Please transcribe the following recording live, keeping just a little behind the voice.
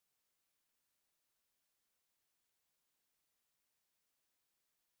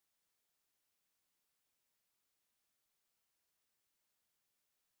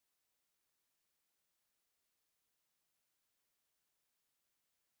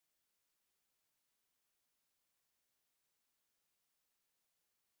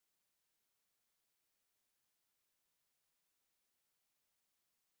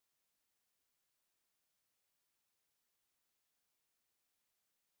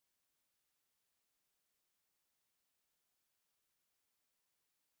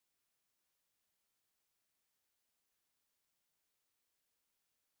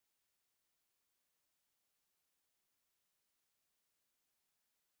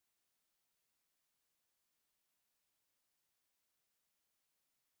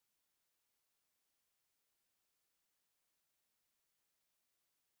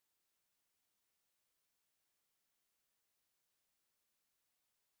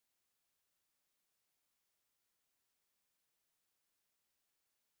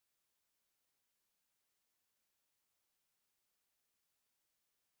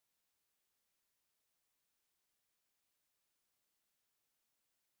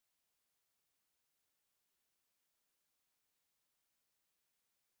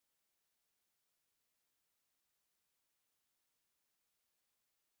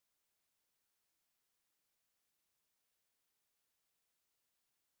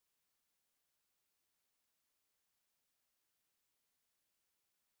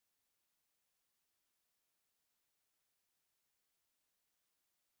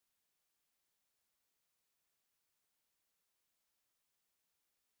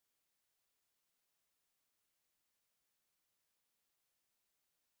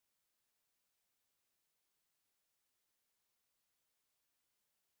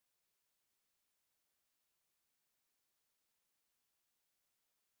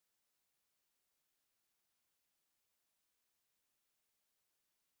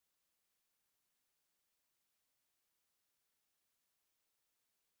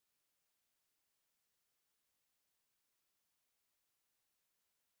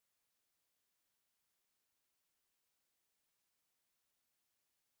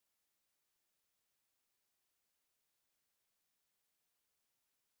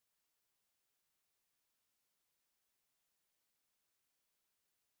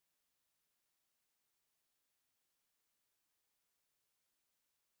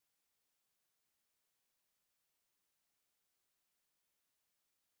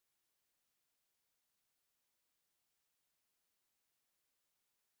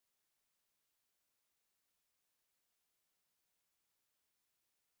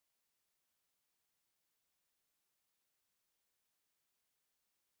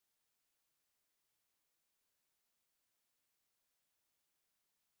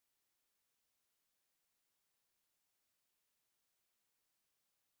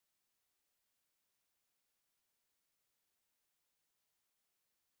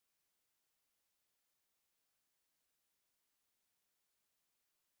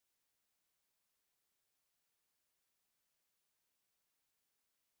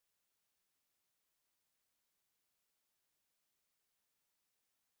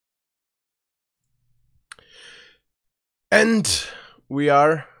And we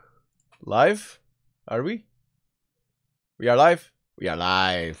are live, are we? We are live? We are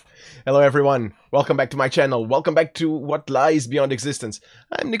live. Hello everyone, welcome back to my channel, welcome back to What Lies Beyond Existence.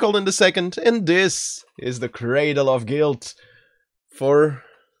 I'm Nicole II, and this is the Cradle of Guilt for...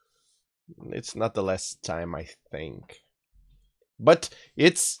 It's not the last time, I think. But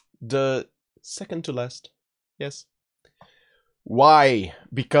it's the second to last, yes. Why?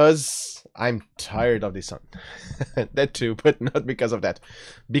 Because I'm tired of this song. That too, but not because of that.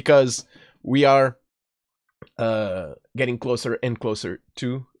 Because we are getting closer and closer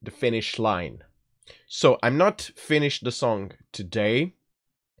to the finish line. So I'm not finished the song today,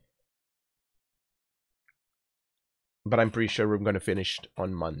 but I'm pretty sure we're gonna finish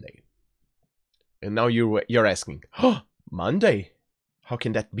on Monday. And now you're asking, oh, Monday? How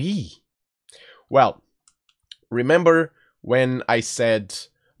can that be? Well, remember when I said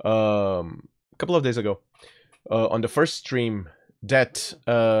a couple of days ago on the first stream that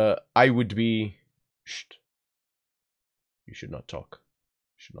I would be... Shh. You should not talk.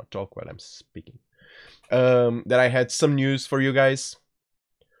 You should not talk while I'm speaking. That I had some news for you guys.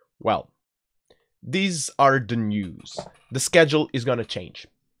 Well, these are the news. The schedule is gonna change.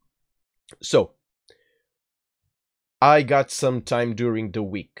 So, I got some time during the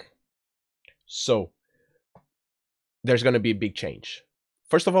week. So, there's gonna be a big change.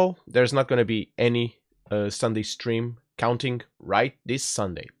 First of all, there's not gonna be any Sunday stream counting right this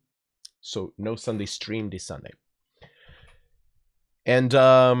Sunday. So, no Sunday stream this Sunday. And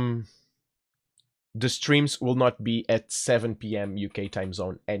the streams will not be at 7 p.m. UK time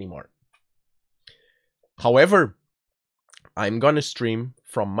zone anymore. However, I'm gonna stream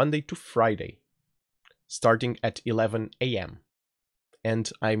from Monday to Friday, starting at 11 a.m.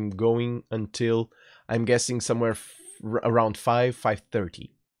 And I'm going until, I'm guessing, somewhere around 5:30.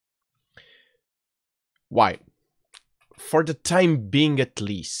 Why? For the time being at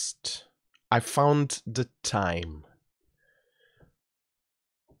least, I found the time.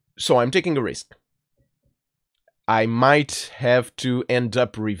 So I'm taking a risk. I might have to end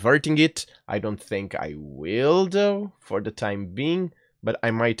up reverting it. I don't think I will, though, for the time being, but I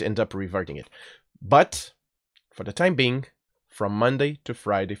might end up reverting it. But for the time being, from Monday to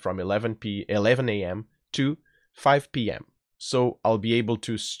Friday, from 11 a.m. to 5 p.m. So I'll be able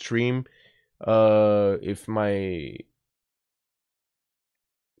to stream if my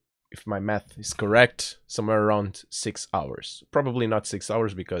math is correct, somewhere around 6 hours. Probably not 6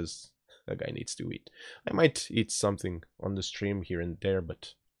 hours because the guy needs to eat. I might eat something on the stream here and there,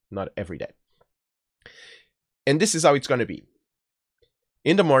 but not every day. And this is how it's gonna be.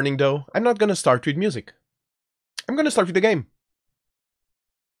 In the morning, though, I'm not gonna start with music. I'm gonna start with the game.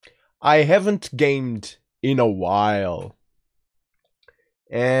 I haven't gamed in a while.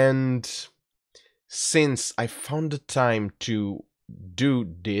 And since I found the time to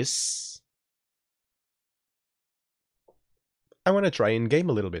do this, I want to try and game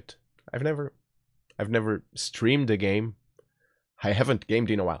a little bit. I've never streamed a game. I haven't gamed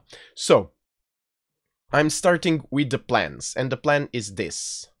in a while. So, I'm starting with the plans, and the plan is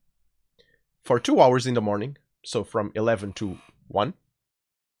this. For 2 hours in the morning, so from 11 to 1,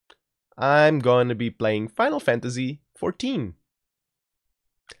 I'm gonna be playing Final Fantasy XIV.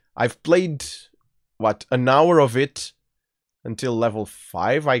 I've played, what, an hour of it until level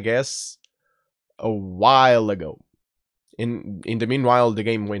 5, I guess, a while ago. In the meanwhile, the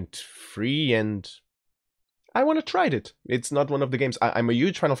game went free, and I want to try it. It's not one of the games... I'm a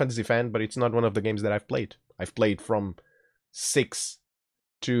huge Final Fantasy fan, but it's not one of the games that I've played. I've played from 6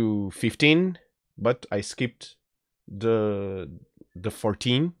 to 15, but I skipped the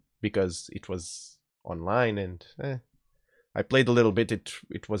 14 because it was online, and I played a little bit.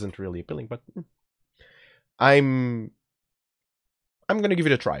 It wasn't really appealing, but I'm gonna give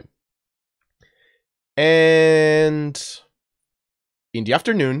it a try. And in the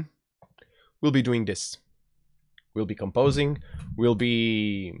afternoon, we'll be doing this. We'll be composing. We'll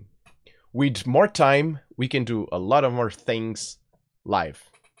be... With more time, we can do a lot of more things live.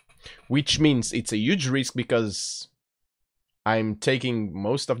 Which means it's a huge risk because I'm taking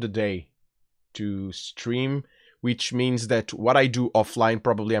most of the day to stream, which means that what I do offline,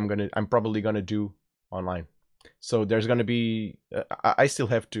 I'm probably gonna do online. So there's gonna be... I still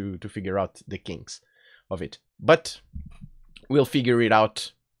have to figure out the kinks of it. But we'll figure it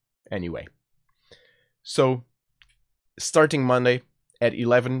out anyway. So, starting Monday at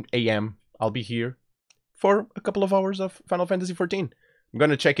 11 a.m., I'll be here for a couple of hours of Final Fantasy XIV. I'm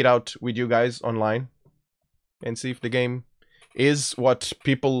gonna check it out with you guys online and see if the game is what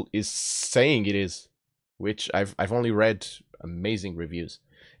people is saying it is, which I've only read amazing reviews.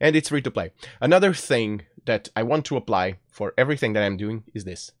 and it's free to play. Another thing that I want to apply for everything that I'm doing is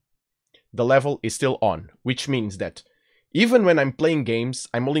this. The level is still on, which means that even when I'm playing games,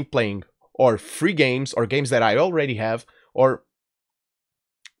 I'm only playing or free games or games that I already have, or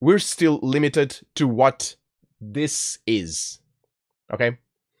we're still limited to what this is. Okay?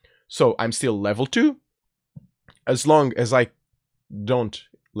 So I'm still level 2. As long as I don't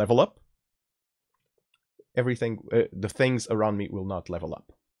level up, everything, the things around me will not level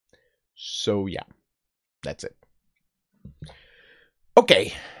up. So yeah, that's it.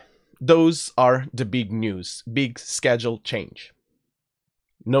 Okay, those are the big news. Big schedule change.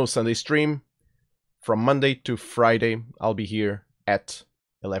 No Sunday stream. From Monday to Friday, I'll be here at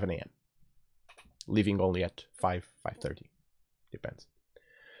 11 a.m. Leaving only at 5:30. Depends.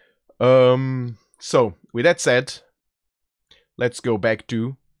 So, with that said, let's go back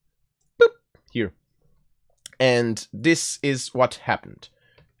to boop, here. And this is what happened.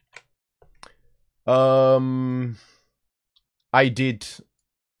 I did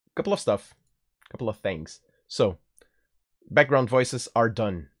a couple of stuff, a couple of things. So, background voices are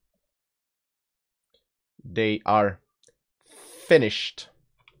done. They are finished.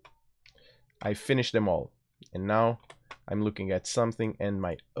 I finished them all. And now I'm looking at something, and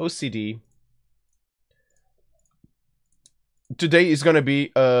my OCD today is gonna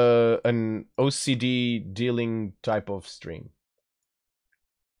be an OCD dealing type of stream,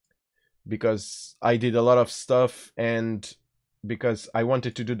 because I did a lot of stuff, and because I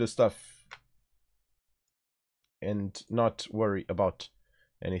wanted to do the stuff and not worry about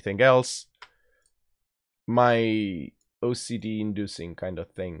anything else. My OCD inducing kind of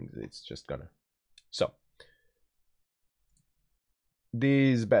thing, it's just gonna. So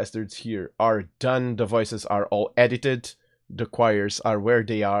these bastards here are done. The voices are all edited. The choirs are where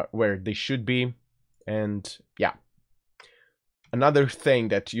they should be. And yeah. Another thing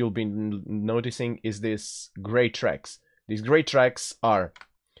that you'll be noticing is these gray tracks. These gray tracks are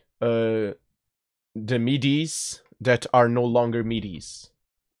the MIDIs that are no longer MIDIs.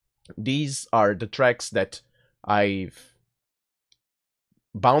 These are the tracks that I've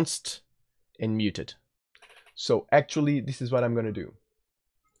bounced and muted. So actually, this is what I'm gonna do.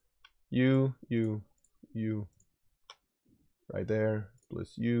 You, right there,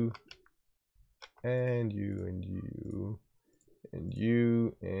 plus you, and you, and you, and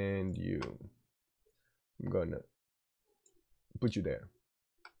you, and you. I'm gonna put you there.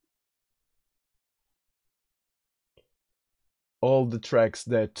 All the tracks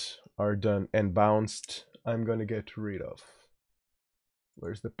that are done and bounced, I'm gonna get rid of.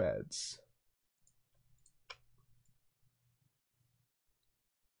 Where's the pads?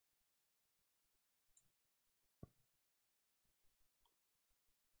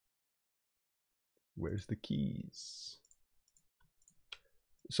 Where's the keys?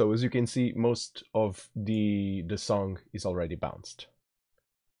 So as you can see, most of the song is already bounced.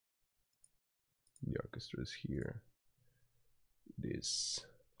 The orchestra is here. This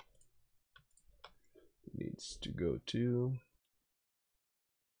needs to go to.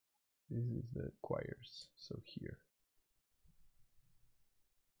 This is the choirs. So here.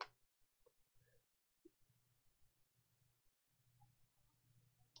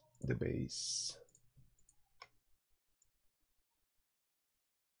 The bass.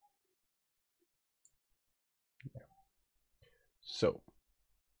 Yeah. So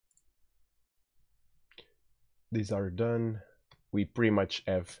these are done. We pretty much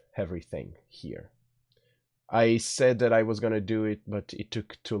have everything here. I said that I was gonna do it, but it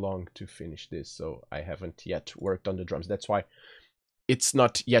took too long to finish this, so I haven't yet worked on the drums. That's why it's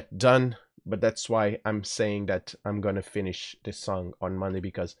not yet done, but that's why I'm saying that I'm gonna finish this song on Monday,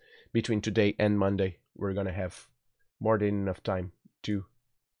 because between today and Monday, we're gonna have more than enough time to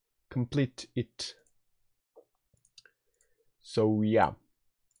complete it. So yeah.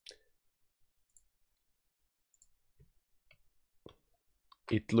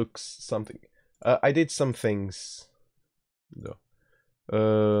 It looks something. I did some things though.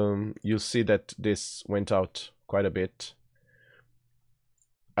 You'll see that this went out quite a bit.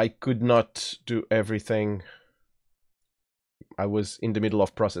 I could not do everything. I was in the middle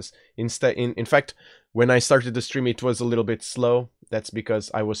of process. In fact, when I started the stream, it was a little bit slow. That's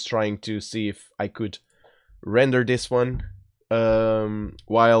because I was trying to see if I could render this one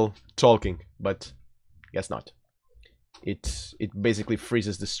while talking, but guess not. It basically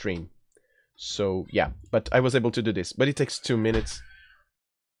freezes the stream. So yeah, but I was able to do this, but it takes 2 minutes.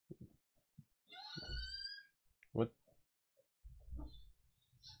 What?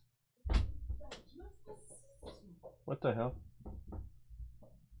 What the hell?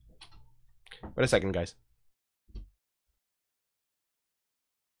 Wait a second, guys.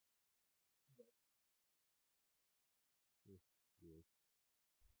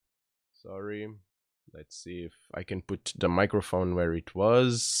 Sorry. Let's see if I can put the microphone where it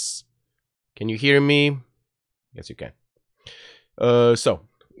was. Can you hear me? Yes, you can. So,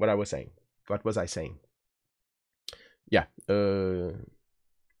 what I was saying. What was I saying? Yeah.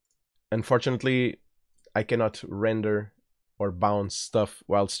 Unfortunately, I cannot render or bounce stuff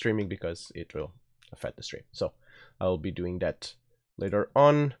while streaming because it will affect the stream. So, I'll be doing that later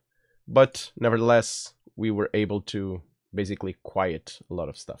on. But nevertheless, we were able to basically quiet a lot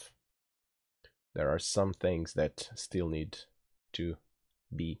of stuff. There are some things that still need to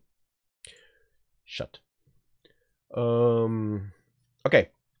be shut. Okay,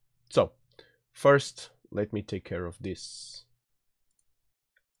 so first let me take care of this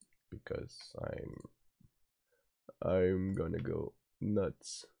because I'm gonna go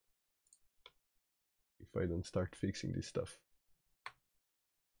nuts if I don't start fixing this stuff.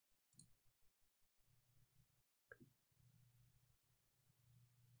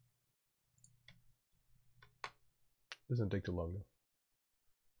 Doesn't take too long though.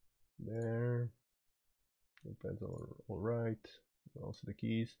 There. The pads are all right. Also the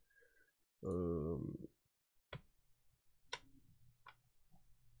keys.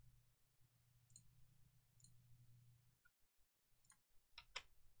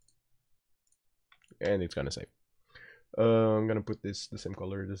 And it's gonna save. I'm gonna put this the same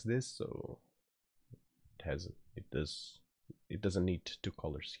color as this, so it doesn't need two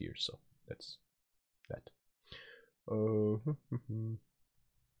colors here, so that's that. Go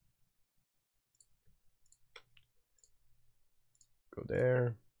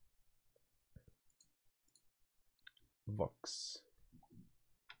there. Vox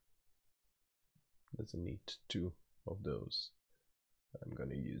doesn't need two of those. I'm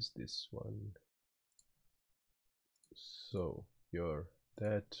gonna use this one. So you're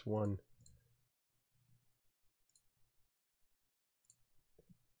that one.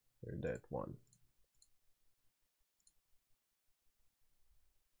 You're that one.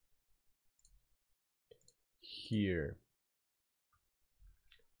 Here.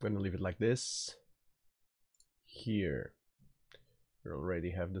 I'm gonna leave it like this. Here. You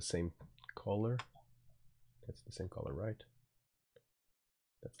already have the same color. That's the same color, right?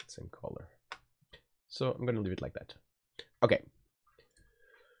 That's the same color. So I'm gonna leave it like that. Okay.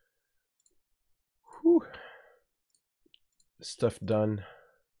 Whew. Stuff done.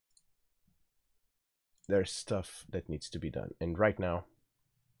 There's stuff that needs to be done. And right now,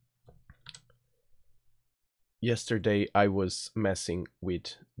 yesterday I was messing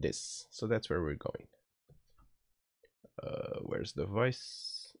with this. So that's where we're going. Where's the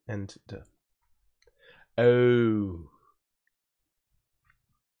voice and the... Oh.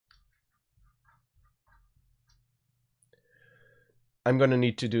 I'm gonna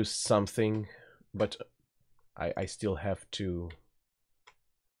need to do something, but I still have to...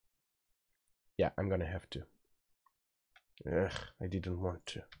 Yeah, I'm gonna have to. Ugh, I didn't want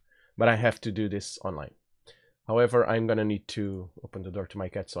to. But I have to do this online. However, I'm gonna need to open the door to my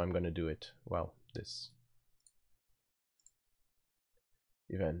cat, so I'm gonna do it while this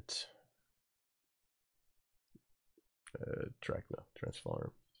event.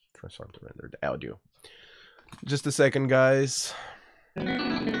 Transform to render the audio. Just a second, guys.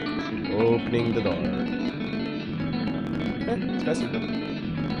 Opening the door. It's messy though.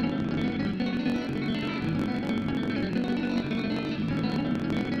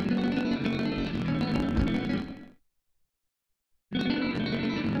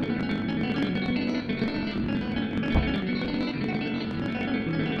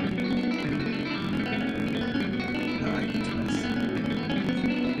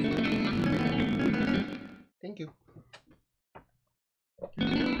 Thank you.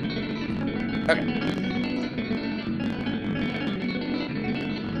 Okay.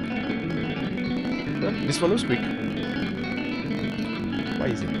 This one was quick. Why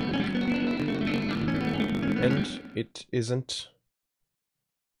is it? And it isn't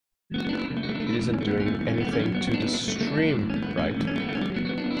doing anything to the stream, right?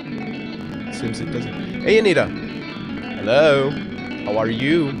 It seems it doesn't. Hey Anita! Hello! How are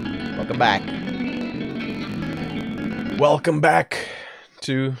you? Welcome back. Welcome back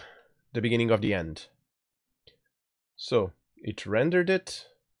to the beginning of the end. So, it rendered it.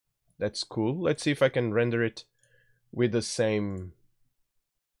 That's cool. Let's see if I can render it with the same...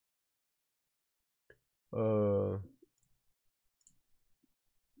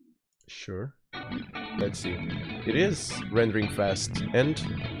 Sure. Let's see. It is rendering fast, and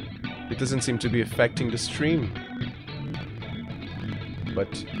it doesn't seem to be affecting the stream.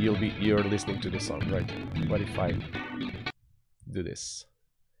 But you're listening to the song, right? What if I do this?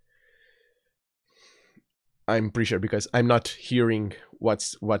 I'm pretty sure, because I'm not hearing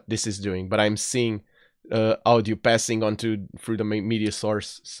what this is doing, but I'm seeing audio passing onto through the media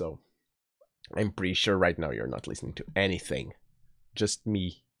source. So I'm pretty sure right now you're not listening to anything, just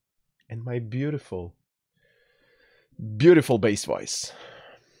me and my beautiful, beautiful bass voice.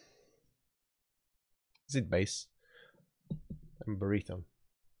 Is it bass? I'm baritone.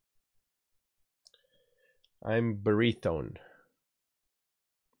 I'm baritone.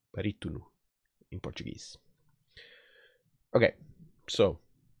 Barítono in Portuguese. Okay, so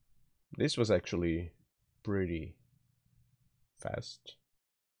this was actually pretty fast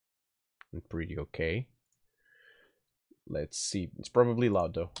and pretty okay. Let's see. It's probably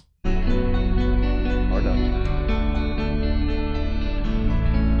loud though. Or not.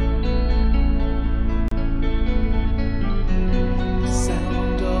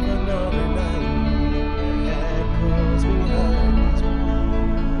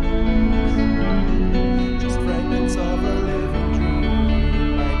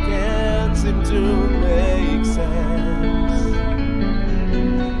 To make sense.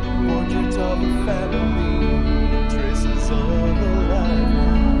 Portraits of a family, traces of a life.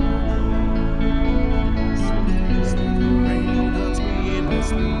 Rain hunts me in my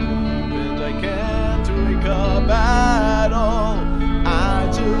sleep, and I can't wake up at all. I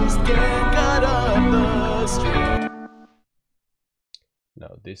just can't get up the street.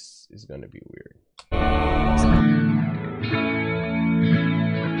 Now this is gonna be weird.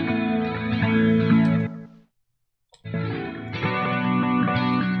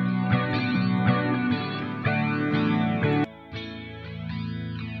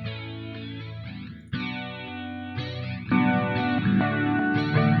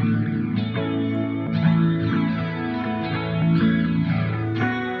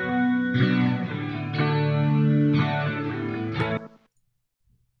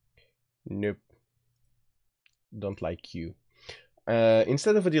 Nope. Don't like you.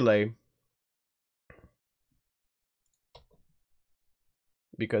 Instead of a delay,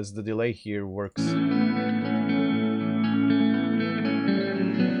 because the delay here works, I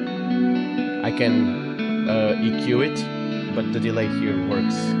can EQ it, but the delay here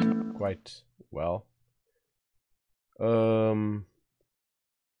works quite well.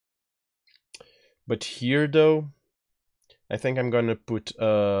 But here though, I think I'm gonna put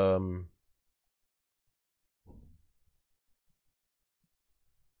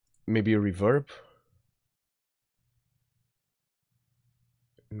maybe a reverb.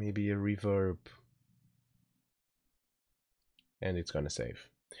 Maybe a reverb. And it's gonna save.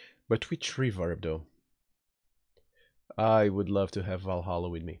 But which reverb though? I would love to have Valhalla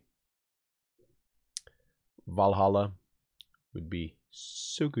with me. Valhalla would be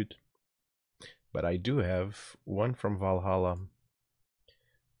so good. But I do have one from Valhalla,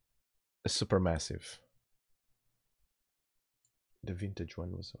 a Supermassive. The vintage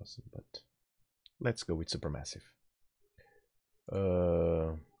one was awesome, but let's go with Supermassive.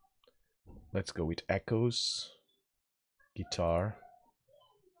 Let's go with Echoes, guitar.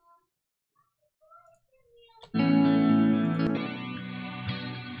 No.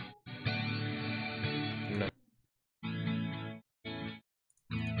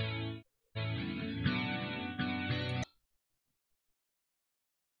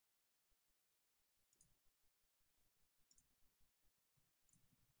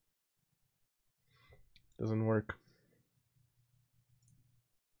 Doesn't work.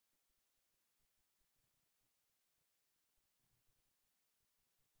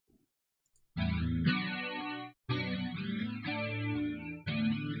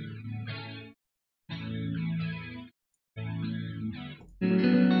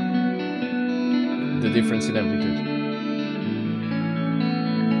 The difference in amplitude.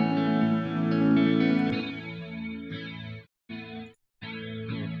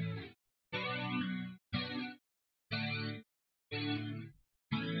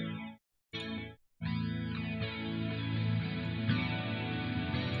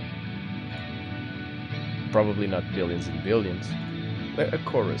 Probably not billions and billions. A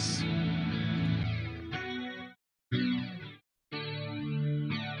chorus.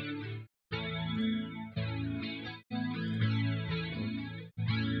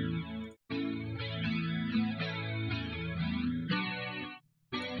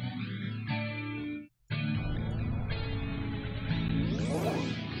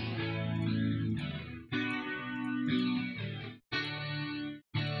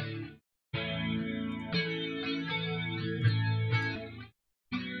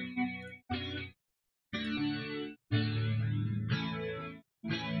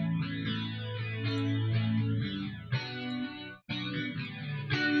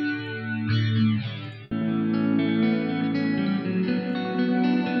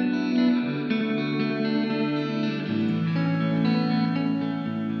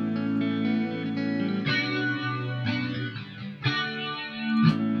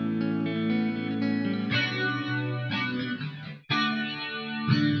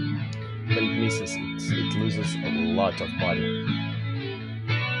 misses, it loses a lot of body.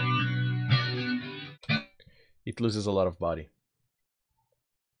 It loses a lot of body.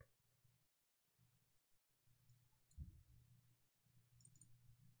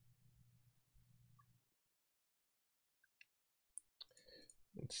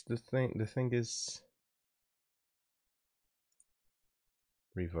 It's the thing is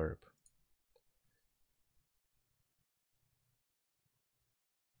reverb.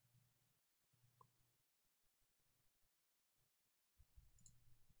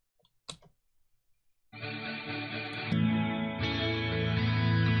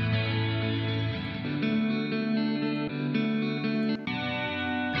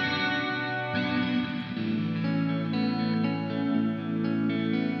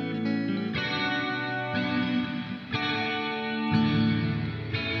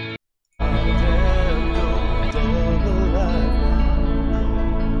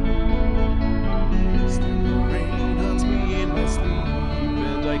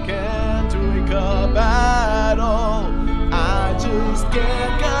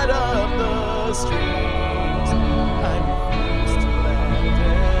 Can't cut up the strings. I refuse to let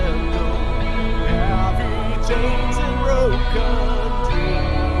them go. Heavy chains and broken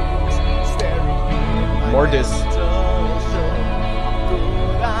dreams. Staring in my More this.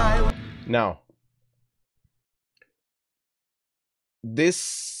 Now,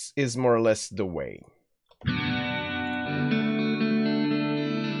 this is more or less the way.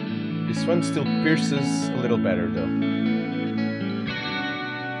 This one still pierces a little better though.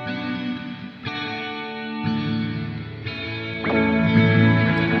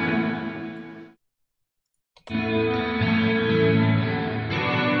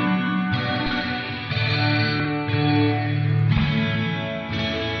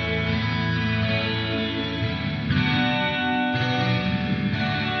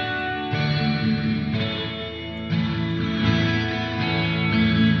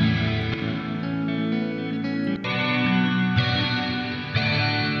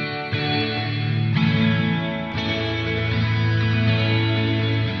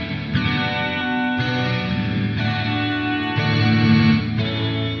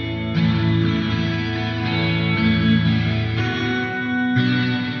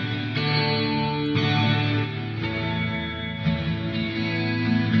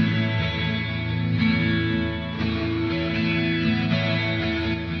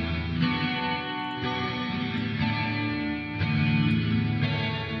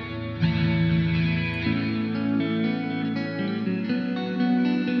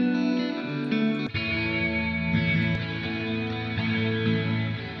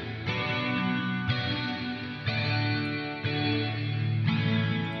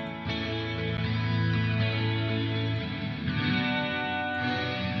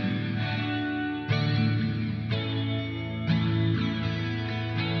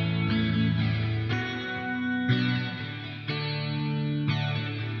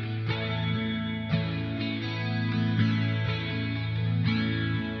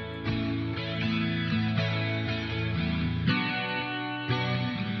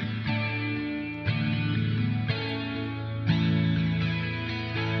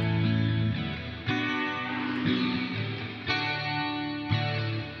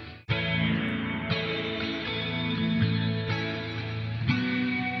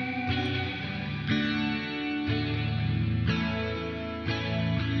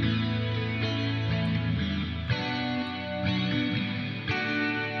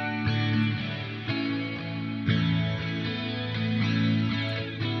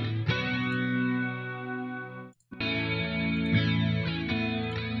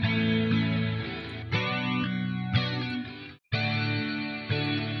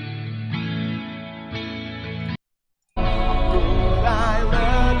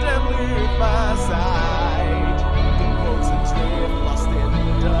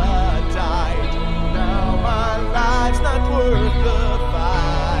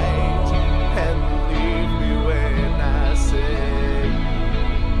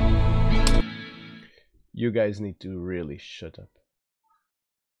 You guys need to really shut up.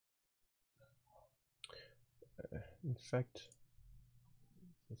 In fact,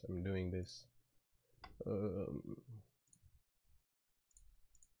 since I'm doing this,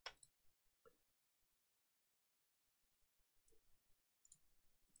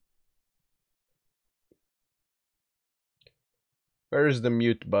 where is the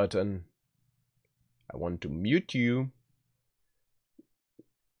mute button? I want to mute you.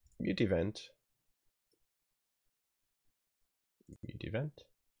 Mute event. Mute event.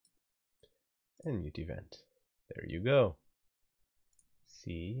 And mute event. There you go.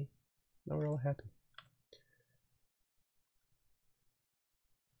 See? Now we're all happy.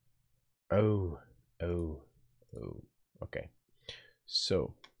 Oh. Okay.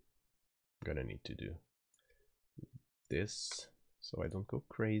 So, I'm gonna need to do this so I don't go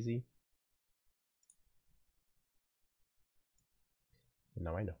crazy. And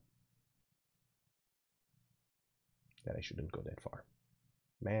now I know that I shouldn't go that far.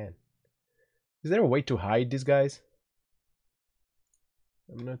 Man. Is there a way to hide these guys?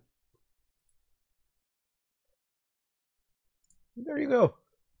 I'm not... There you go.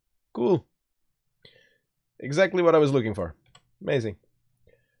 Cool. Exactly what I was looking for. Amazing.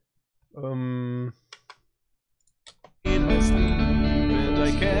 In my sleep, and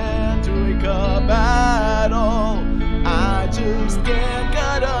I can't wake up at all. I just can't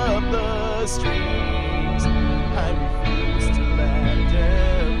cut up the strings. I refuse to let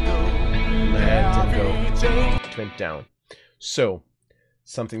them go. Let them go. It went down. So,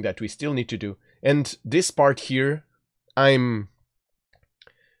 something that we still need to do. And this part here, I'm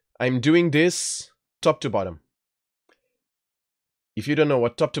doing this top to bottom. If you don't know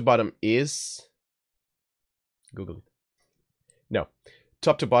what top to bottom is, Google it. No,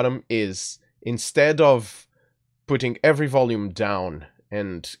 top to bottom is, instead of putting every volume down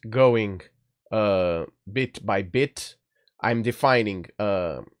and going bit by bit, I'm defining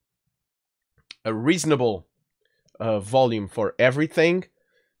a reasonable volume for everything.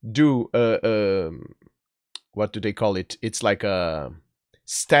 Do what do they call it? It's like a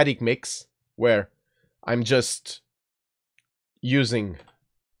static mix where I'm just using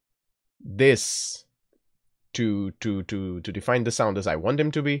this to define the sound as I want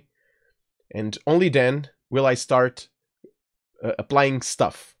them to be, and only then will I start applying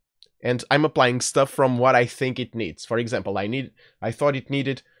stuff. And I'm applying stuff from what I think it needs. For example, I thought it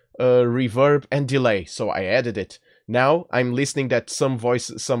needed reverb and delay, so I added it. Now I'm listening that some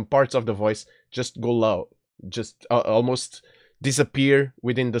parts of the voice just go low, just almost disappear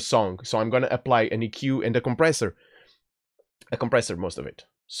within the song. So I'm gonna apply an EQ and a compressor most of it,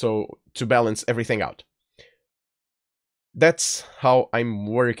 so to balance everything out. That's how I'm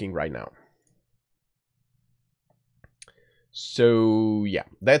working right now. So yeah,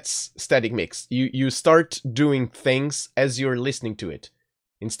 that's static mix. You start doing things as you're listening to it,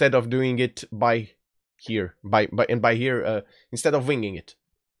 instead of doing it by here, instead of winging it.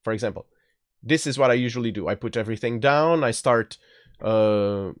 For example, this is what I usually do. I put everything down. I start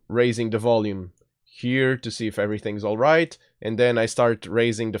raising the volume here to see if everything's all right, and then I start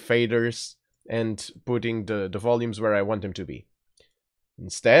raising the faders and putting the volumes where I want them to be.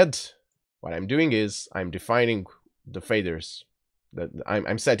 Instead, what I'm doing is I'm defining the faders. That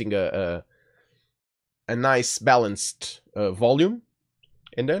I'm setting a nice balanced volume,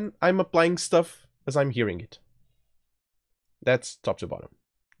 and then I'm applying stuff as I'm hearing it. That's top to bottom.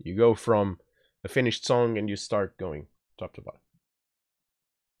 You go from a finished song and you start going top to bottom.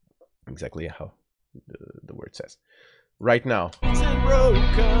 Exactly how the word says. Right now,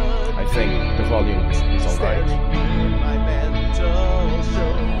 I think the volume is alright.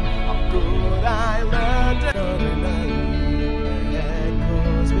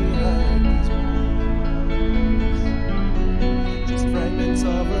 Just fragments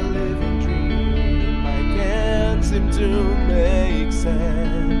of a living dream. I can't seem to make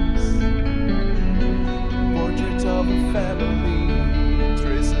sense. Portraits of a family,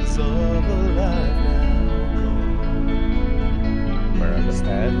 traces of a life now gone. Where are the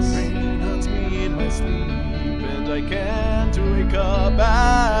pads? Rain haunts me in my sleep, and I can't wake up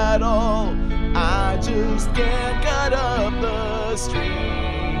at all. I just can't cut up the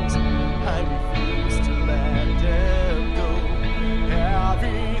strings. I refuse to let them go.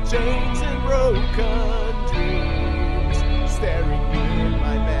 Heavy chains and broken dreams, staring in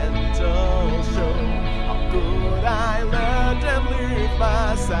my mental show. How could I let them leave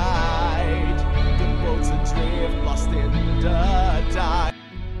my side? The boats adrift, lost in the tide.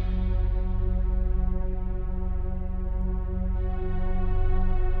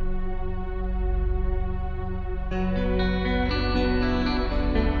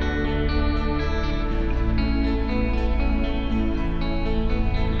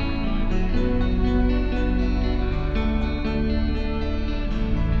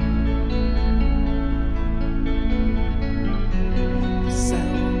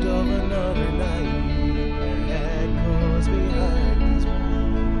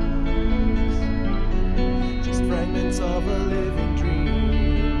 Of a living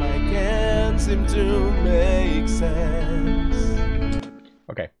dream, I can't seem to make sense.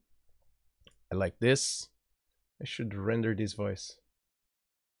 Okay, I like this. I should render this voice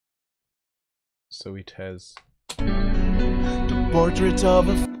so it has The portrait of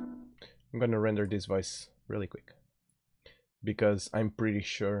a I'm gonna render this voice really quick because I'm pretty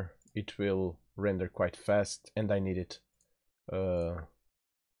sure it will render quite fast and I need it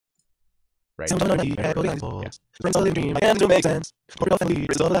right. Yeah.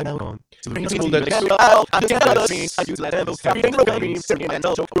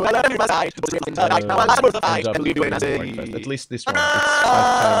 At least this one,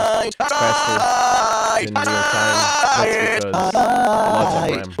 it's 5 times faster in real time. That's because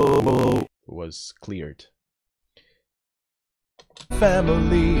lots of RAM was cleared.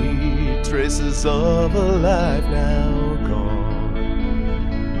 Family, traces of a life now gone.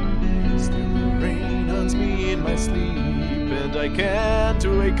 Still the rain haunts me in my sleep, and I can't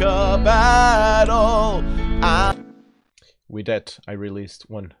wake up at all. With that, I released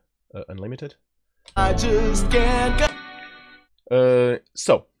one unlimited. I just can't go.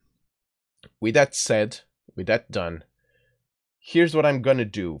 So, with that said, with that done, here's what I'm gonna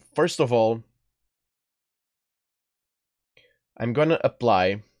do. First of all, I'm gonna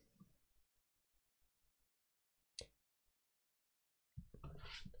apply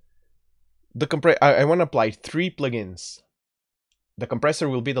the I want to apply 3 plugins. The compressor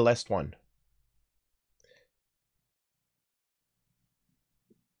will be the last one.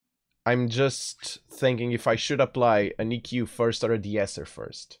 I'm just thinking if I should apply an EQ first or a de-esser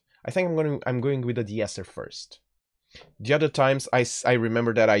first. I think I'm going with a de-esser first. The other times I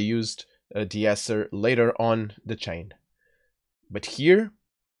remember that I used a de-esser later on the chain. But here,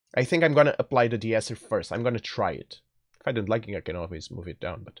 I think I'm gonna apply the de-esser first. I'm gonna try it. If I don't like it, I can always move it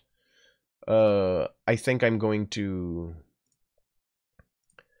down, but I think I'm gonna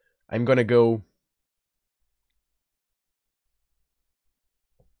go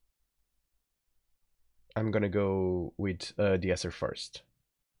with de-esser first.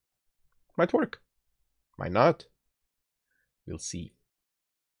 Might work. Might not. We'll see.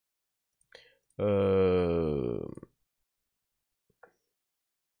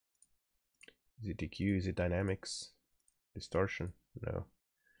 Is it EQ? Is it dynamics? Distortion? No.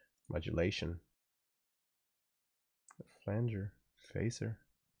 Modulation? Flanger? Phaser?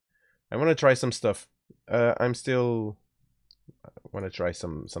 I want to try some stuff. I'm still want to try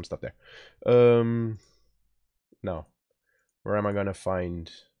some stuff there. No. Where am I gonna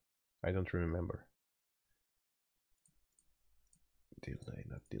find? I don't remember. Delay,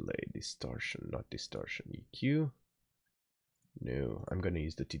 not delay. Distortion, not distortion. EQ. No, I'm gonna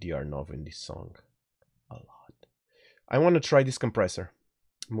use the TDR Nova in this song a lot. I want to try this compressor,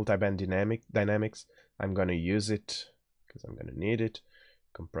 multiband dynamics. I'm gonna use it because I'm gonna need it.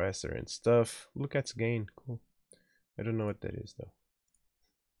 Compressor and stuff. Look at gain, cool. I don't know what that is though.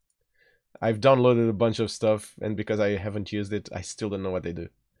 I've downloaded a bunch of stuff, and because I haven't used it, I still don't know what they do.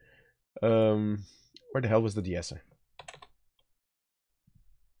 Where the hell was the de-esser?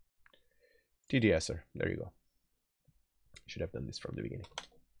 TD-esser. There you go. Should have done this from the beginning.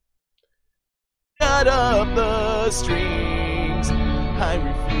 Cut up the strings, I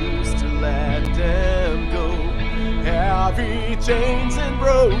refuse to let them go. Heavy chains and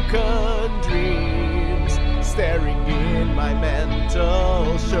broken dreams, staring in my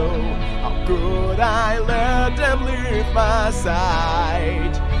mental show. How could I let them leave my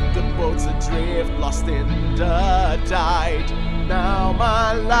side? The boat's adrift, lost in the tide. Now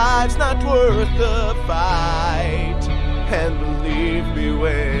my life's not worth the fight. And believe me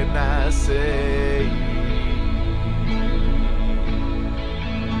when I say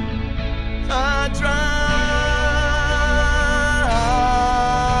I tried.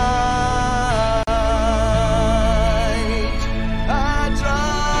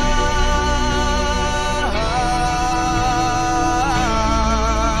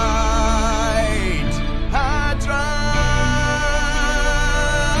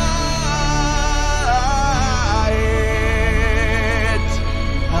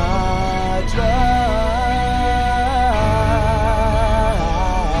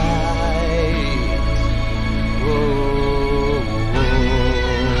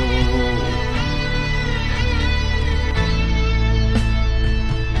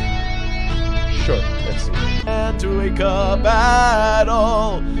 To wake up at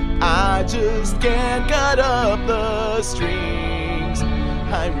all, I just can't cut up the strings.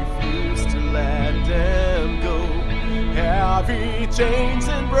 I refuse to let them go. Heavy chains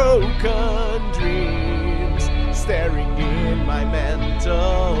and broken dreams, staring in my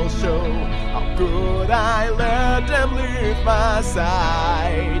mental show. How could I let them leave my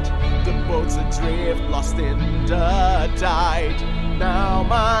side? The boat's adrift, lost in the tide. Now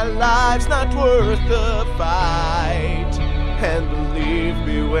my life's not worth the fight. And believe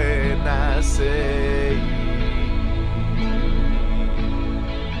me when I say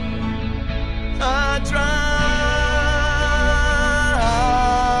I tried.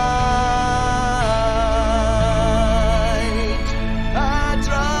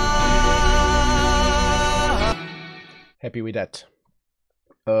 Happy with that.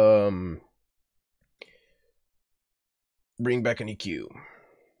 Bring back an EQ.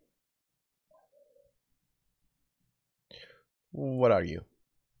 What are you?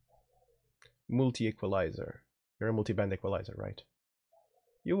 Multi-equalizer. You're a multi-band equalizer, right?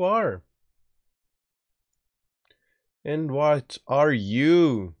 You are. And what are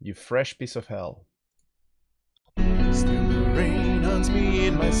you, you fresh piece of hell? Still the rain haunts me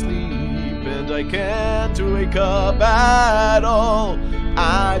in my sleep, and I can't wake up at all.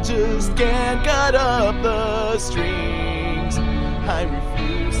 I just can't cut up the strings. I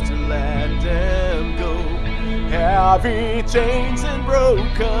refuse to let them go. Heavy chains and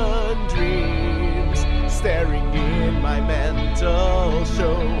broken dreams staring in my mental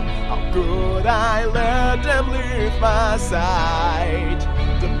show. How could I let them leave my side?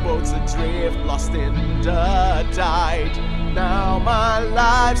 The boat's adrift, lost in the tide. Now my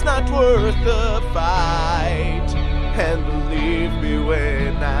life's not worth the fight. And believe me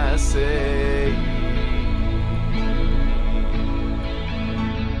when I say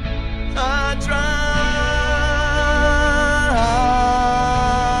I tried.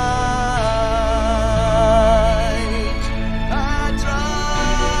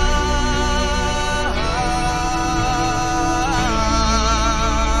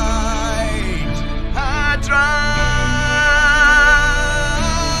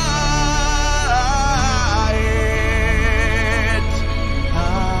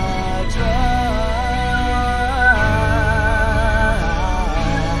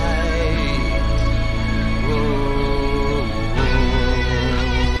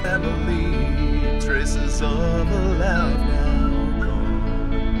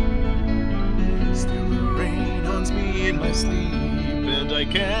 I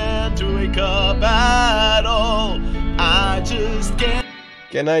can't wake up at all. I just can't.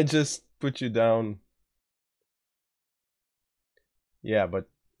 Can I just put you down? Yeah, but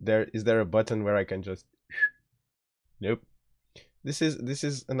is there a button where I can just? Nope. This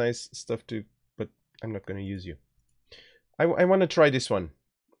is a nice stuff too, but I'm not gonna use you. I want to try this one.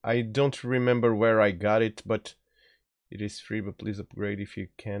 I don't remember where I got it, but it is free. But please upgrade if you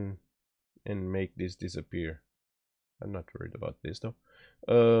can, and make this disappear. I'm not worried about this though.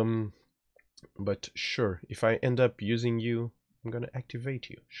 But sure, if I end up using you, I'm gonna activate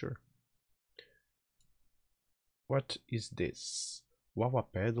you, sure. What is this? Wawa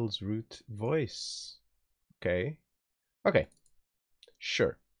pedals root voice. Okay. Okay.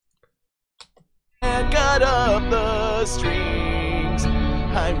 Sure. And cut up the strings.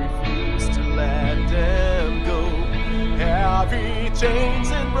 I refuse to let them go. Heavy chains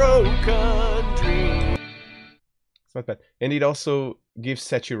and broken dreams. It's not bad. And it also gives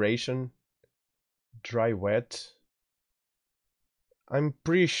saturation. Dry wet. I'm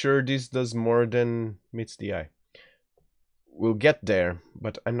pretty sure this does more than meets the eye. We'll get there,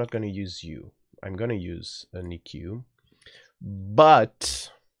 but I'm not gonna use you. I'm gonna use an EQ.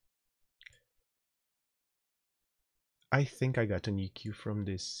 But I think I got an EQ from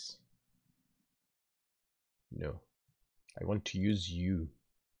this. No. I want to use you.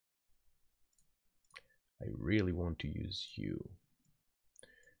 I really want to use you.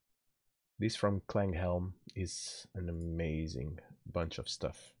 This from Klanghelm is an amazing bunch of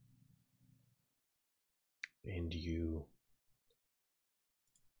stuff. And you.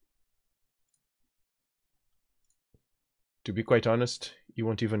 To be quite honest, you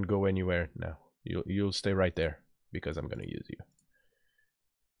won't even go anywhere now. You'll stay right there because I'm gonna use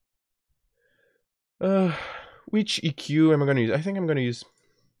you. Which EQ am I gonna use? I think I'm gonna use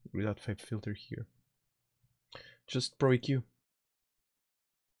without filter here. Just Pro EQ.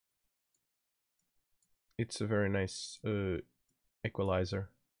 It's a very nice equalizer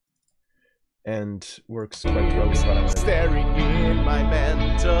and works quite well with what I'm staring in my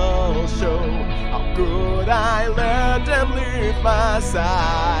mental show. How could I let them leave my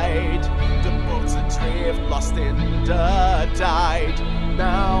side? The boat's adrift, lost in the tide.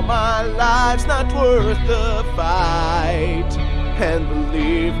 Now my life's not worth the fight. And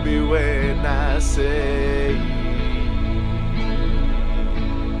believe me when I say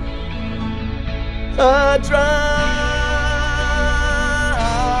I tried.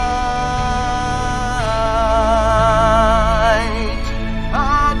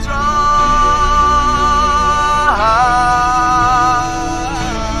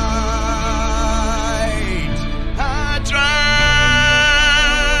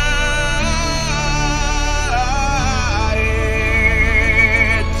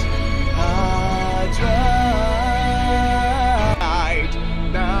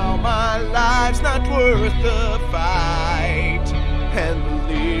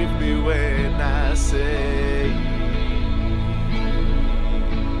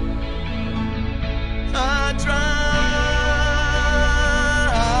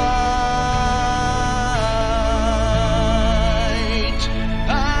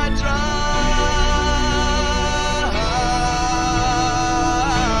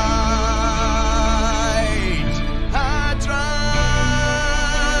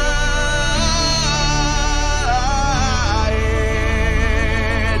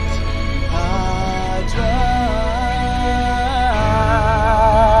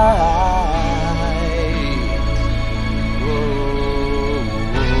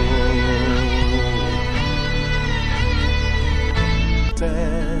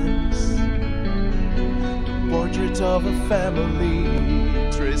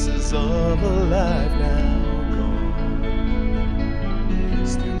 traces of a life now gone.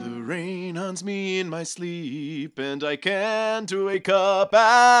 Still the rain haunts me in my sleep, and I can't wake up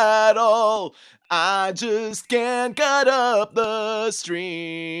at all. I just can't cut up the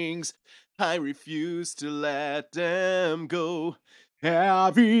strings. I refuse to let them go.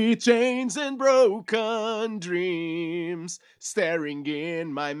 Heavy chains and broken dreams staring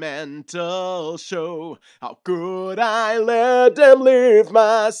in my mental show. How could I let them leave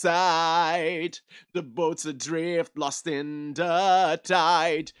my side? The boat's adrift, lost in the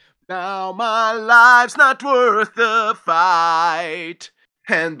tide. Now my life's not worth the fight.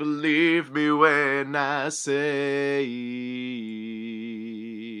 And believe me when I say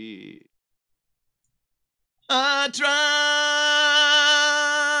I tried.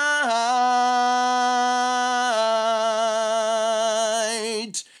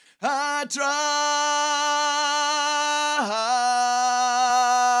 I tried.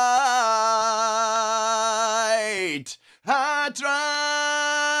 I tried.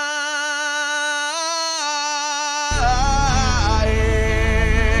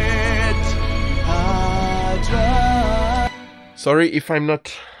 Sorry if I'm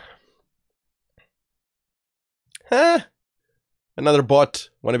not... Another bot.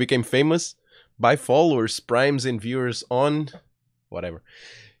 When I became famous? Buy followers, primes, and viewers on... Whatever.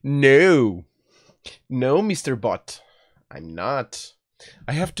 No. No, Mr. Bot. I'm not.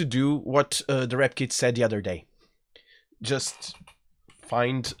 I have to do what the Rap Kid said the other day. Just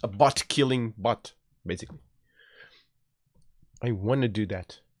find a bot-killing bot, basically. I want to do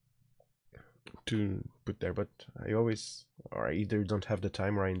that. To put there, but I always... Or I either don't have the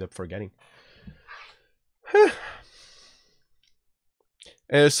time or I end up forgetting.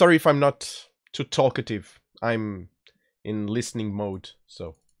 Sorry if I'm not too talkative. I'm in listening mode,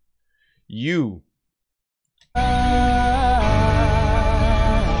 so... You...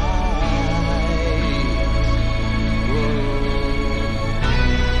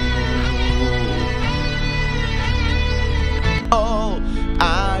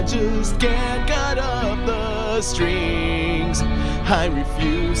 I just can't cut up the strings. I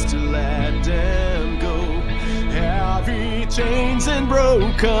refuse to let them go. Heavy chains and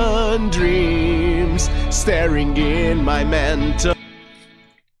broken dreams staring in my mental.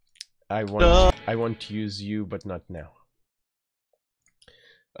 I want to use you, but not now.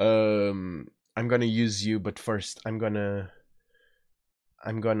 I'm gonna use you, but first I'm gonna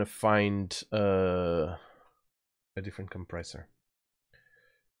find a different compressor.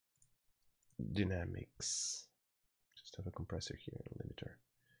 Dynamics. Just have a compressor here, limiter,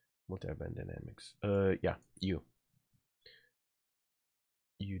 multi-band dynamics. Yeah, you.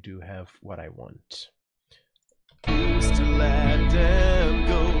 You do have what I want. Used to let them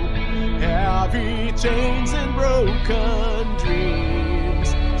go. Heavy chains and broken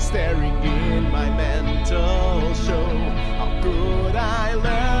dreams staring in my mental show. How could I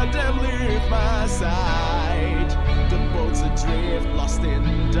let them leave my side? The boat's adrift, lost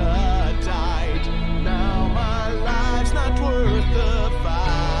in the tide. Now my life's not worth the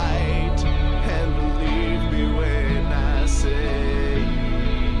fight. And believe me when I say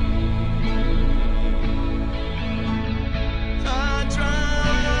I tried.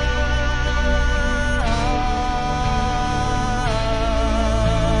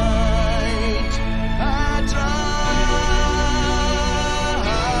 I tried.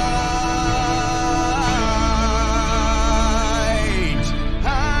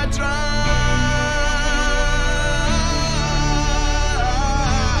 I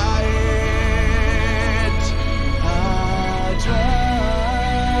tried.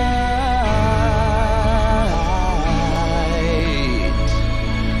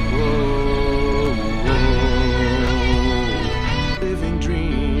 Whoa, whoa. Living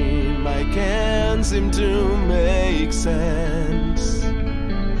dream, I can't seem to make sense.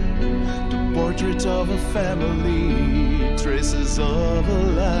 The portrait of a family, traces of a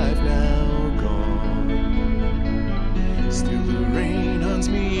life now gone. Still the rain haunts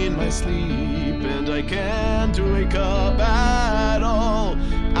me in my sleep, and I can't wake up at all.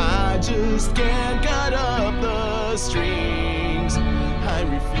 I just can't cut up the strings. I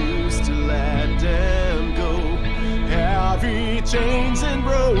refuse to let them go. Heavy chains and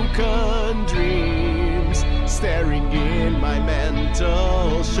broken dreams staring in my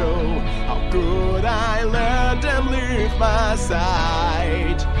mental show. How could I let them leave my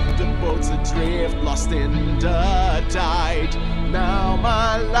side? The boat's adrift, lost in the tide. Now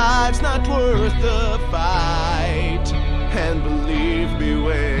my life's not worth the fight. And believe me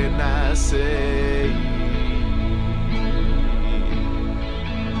when I say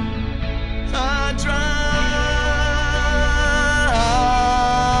I tried.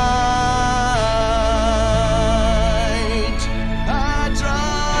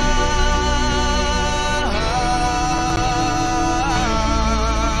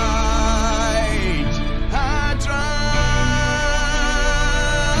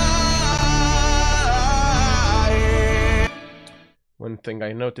 thing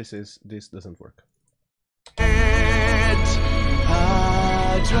I notice is this doesn't work.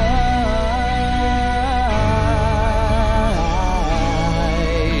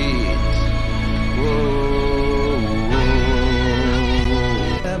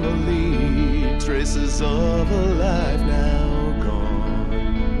 Family traces of a life now gone.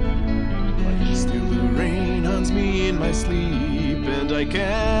 But still the rain haunts me in my sleep, and I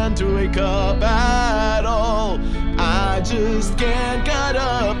can't wake up at all. I just can't cut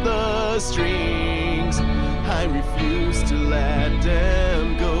up the strings. I refuse to let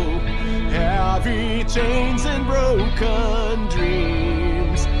them go. Heavy chains and broken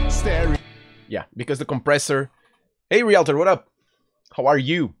dreams staring. Yeah, because the compressor... Hey, Realtor, what up? How are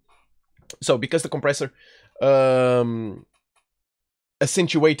you? So, because the compressor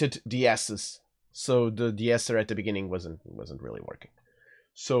accentuated the S's, so the de-esser at the beginning wasn't really working.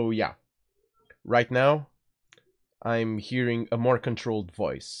 So, yeah. Right now, I'm hearing a more controlled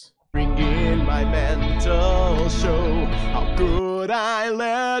voice. Bring in my mental show. How could I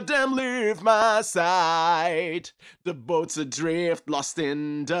let them leave my side? The boat's adrift, lost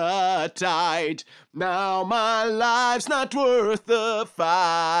in the tide. Now my life's not worth the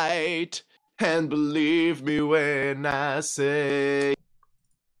fight. And believe me when I say...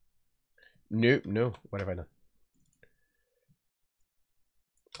 No, what have I done?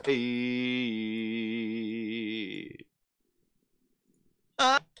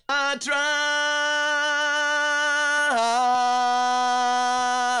 I tried.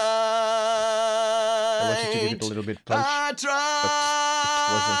 I want you to give it a little bit punch, I tried. but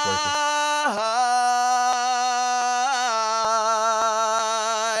it wasn't working.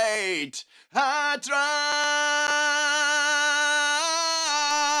 I tried.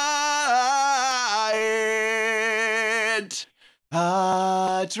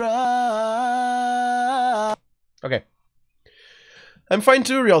 I tried. Okay. I'm fine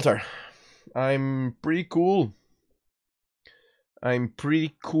too, Realtor. I'm pretty cool. I'm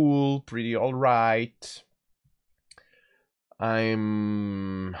pretty cool, pretty alright.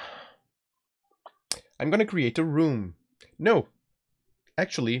 I'm gonna create a room. No.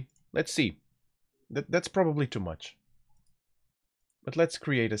 Actually, let's see. That's probably too much. But let's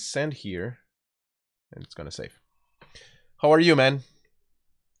create a send here. And it's gonna save. How are you, man?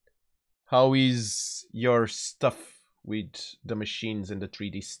 How is your stuff with the machines and the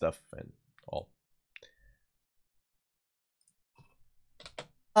 3D stuff and all?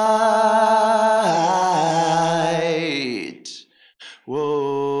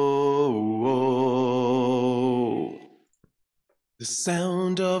 Whoa, whoa. The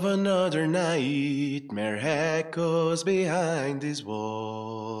sound of another nightmare echoes behind these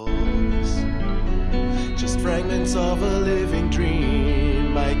walls. Just fragments of a living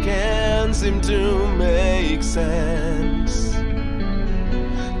dream. I can't seem to make sense.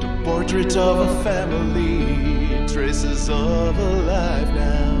 The portrait of a family, traces of a life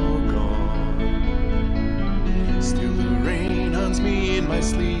now gone. Still the rain haunts me in my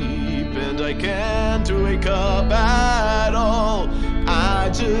sleep, and I can't wake up at all. I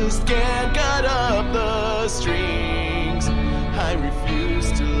just can't cut up the strings. I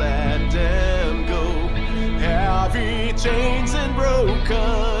refuse to let them go. Heavy chains and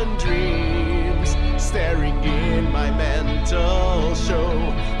broken dreams staring in my mental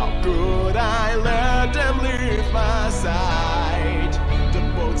show. How could I let them leave my side? The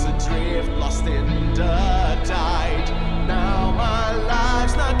boat's adrift, lost in the tide. Now my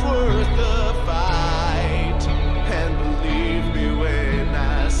life's not worth the fight. And believe me when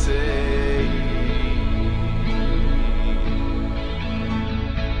I say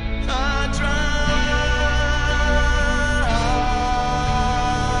I tried.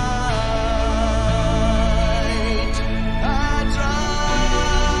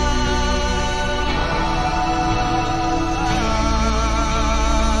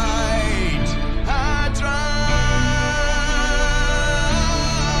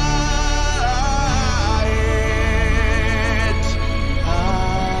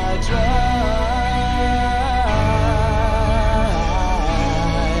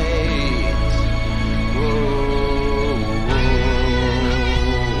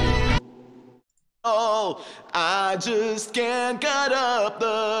 I just can't cut up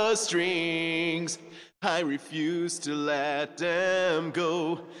the strings. I refuse to let them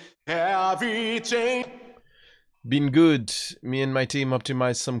go. Heavy chain. Been good. Me and my team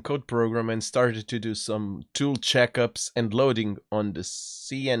optimized some code program and started to do some tool checkups and loading on the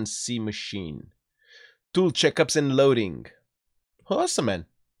CNC machine. Tool checkups and loading. Awesome, man.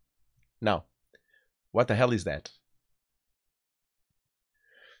 Now, what the hell is that?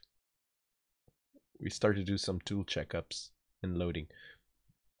 We started to do some tool checkups and loading.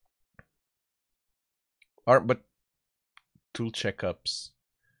 But tool checkups.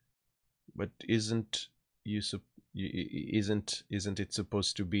 But isn't it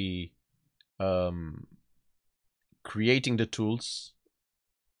supposed to be creating the tools?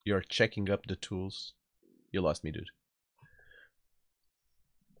 You're checking up the tools. You lost me, dude.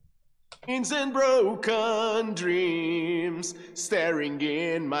 And broken dreams staring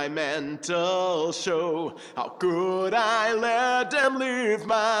in my mental show. How could I let them leave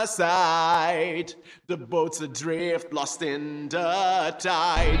my side? The boat's adrift, lost in the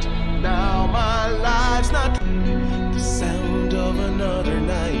tide. Now my life's not. The sound of another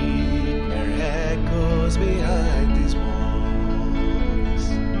nightmare echoes behind these walls.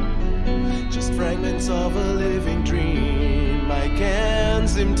 Just fragments of a living dream. I can't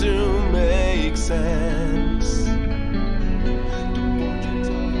seem to make sense. The portraits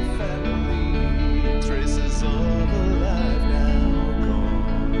of a family, traces of a life now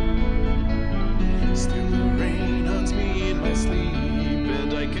gone. Still the rain haunts me in my sleep,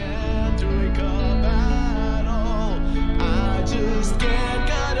 and I can't wake up at all. I just can't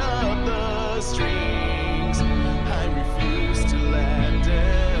cut up the strings. I refuse to let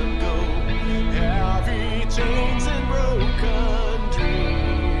them go. Heavy chains and broken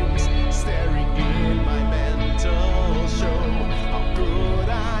dreams staring in my mental show. How could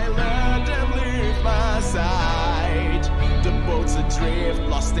I let them leave my side? The boat's adrift,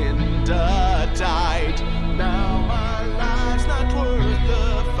 lost in the tide. Now my life's not worth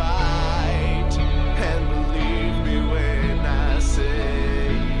the fight. And believe me when I say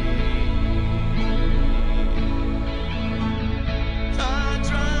I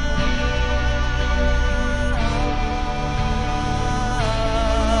tried.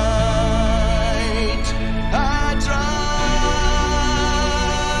 I tried.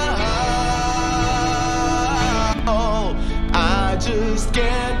 Oh, I just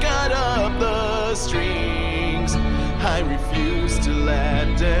can't cut up the strings. I refuse to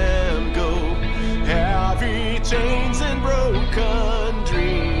let them go. Heavy chains and broken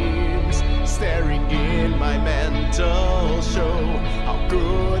dreams staring in my mental show. How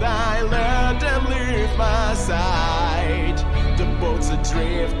could I let them leave my side? The boat's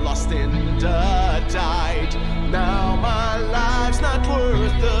adrift, lost in the tide. Now my life's not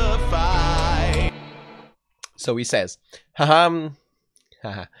worth the fight. So he says, haha,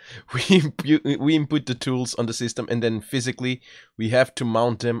 we input the tools on the system, and then physically we have to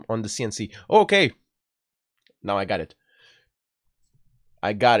mount them on the CNC. Okay, now I got it.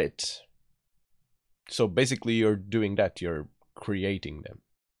 I got it. So basically you're doing that, you're creating them.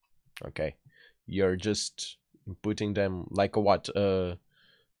 Okay, you're just inputting them like a what? A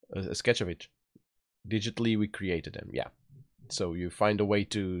sketch of it. Digitally we created them, yeah. So you find a way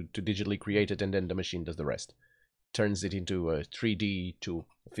to digitally create it, and then the machine does the rest. Turns it into a 3D tool,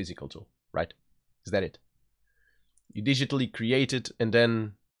 a physical tool, right? Is that it? You digitally create it, and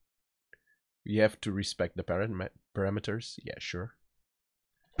then you have to respect the parameters. Yeah, sure.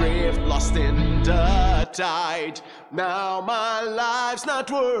 Drift, lost in the tide. Now my life's not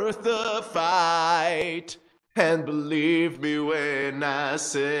worth the fight. And believe me when I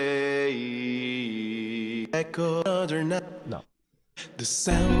say echo another night. No. The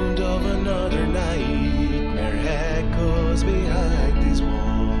sound of another nightmare echoes behind these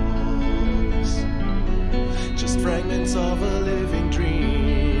walls. Just fragments of a living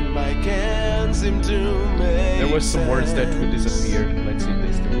dream. I can't seem to make. There was some words that would disappear. Let's see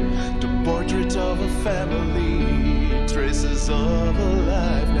this through. The portrait of a family, traces of a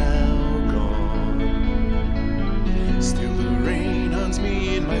life now gone. Still the rain haunts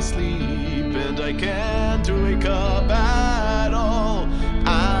me in my sleep, and I can't wake up at all.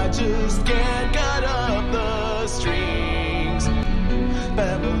 I just can't cut up the strings.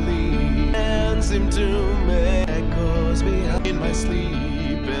 Family and seem to make echoes behind in my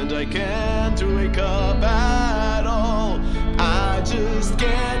sleep, and I can't wake up at all. I just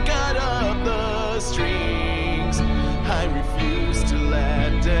can't cut up the strings. I refuse to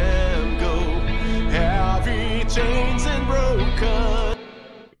let them go. Heavy chains and broken.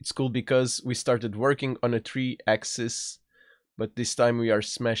 It's cool because we started working on a 3-axis, but this time we are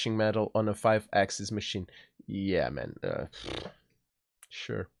smashing metal on a 5-axis machine. Yeah, man.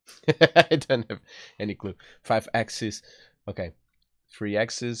 Sure. I don't have any clue. 5-axis. Okay.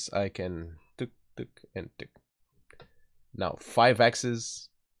 3-axis, I can tuk, tuk, and tuk. Now, 5-axis.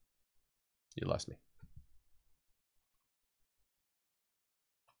 You lost me.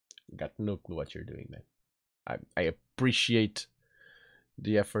 Got no clue what you're doing, man. I appreciate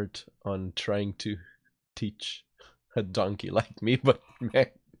the effort on trying to teach a donkey like me, but man,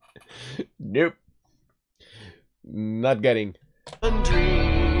 nope. Not getting.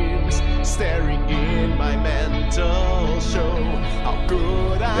 Dreams staring in my How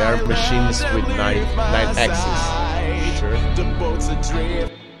could There I are machines let with them nine leave my axes. side? Sure. The boat's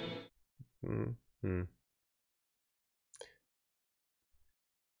adrift. Mm-hmm.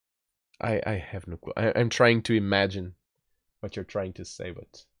 I have no clue. I'm trying to imagine what you're trying to say,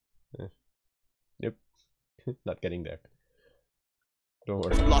 but yep, not getting there. Don't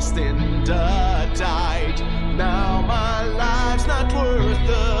worry. Lost in the tide. Now my life's not worth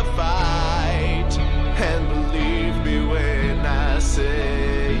the fight. And believe me when I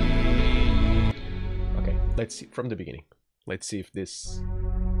say. Okay, let's see from the beginning. Let's see if this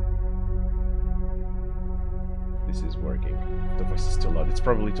is working. The voice is too loud. It's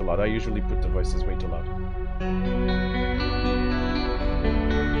probably too loud. I usually put the voices way too loud.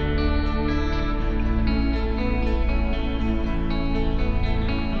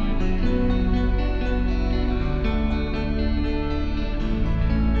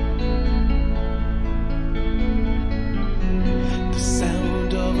 The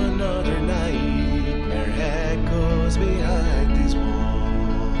sound of another nightmare echoes behind these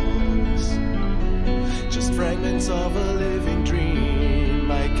walls. Just fragments of a living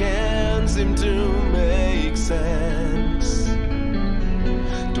dream. I can't seem to make sense.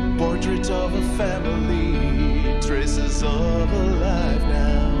 The portrait of a family, traces of a life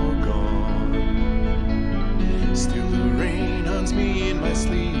now gone. Still the rain haunts me in my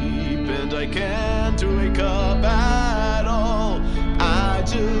sleep, and I can't wake up at all. I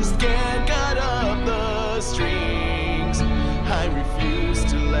just can't cut up the strings. I refuse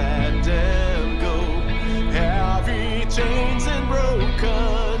to let them go. Heavy chains and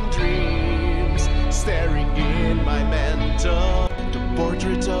broken dreams staring in my mental. The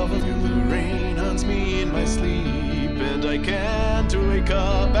portrait of a the rain haunts me in my sleep, and I can't wake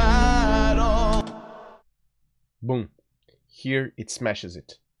up at all. Boom. Here it smashes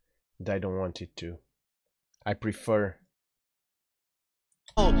it. And I don't want it to. I prefer.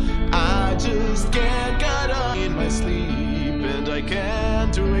 I just can't get up in my sleep, and I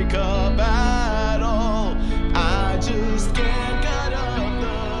can't wake up at all. I just can't get up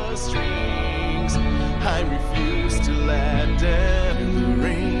the strings. I refuse to let them. The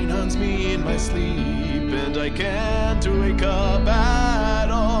rain haunts me in my sleep, and I can't wake up at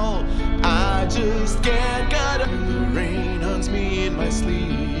all. I just can't get up. The rain haunts me in my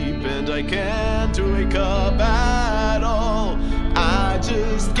sleep, and I can't wake up at all. I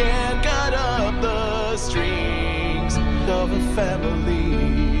just can't cut up the strings of a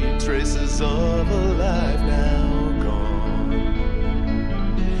family, traces of a life now gone.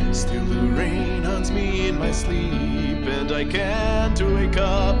 Still the rain haunts me in my sleep, and I can't wake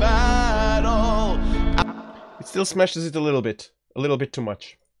up at all. It still smashes it a little bit too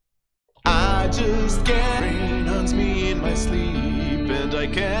much. I just can't. Rain haunts me in my sleep, and I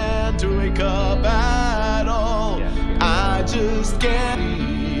can't wake up at all. I just can't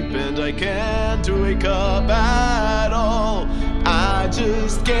sleep, and I can't wake up at all. I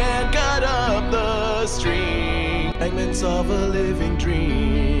just can't cut up the string. Fragments of a living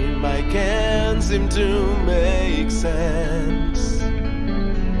dream. I can't seem to make sense.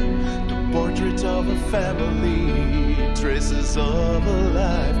 The portrait of a family, traces of a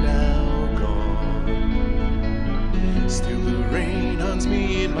life now gone. Still the rain haunts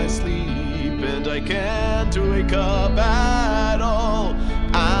me in my sleep, and I can't wake up at all.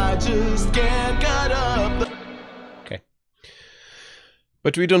 I just can't cut up the... Okay.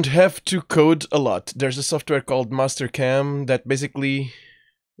 But we don't have to code a lot. There's a software called Mastercam that basically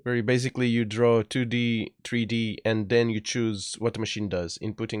you draw 2D, 3D, and then you choose what the machine does,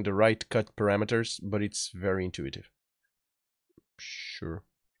 inputting the right cut parameters, but it's very intuitive. Sure.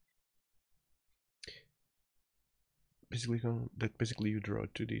 Basically you draw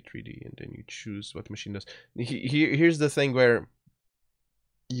 2D, 3D, and then you choose what the machine does. Here's the thing where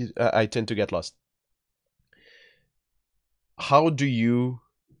I tend to get lost. How do you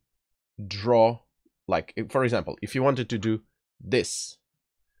draw, like, for example, if you wanted to do this,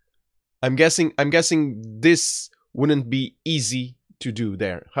 I'm guessing this wouldn't be easy to do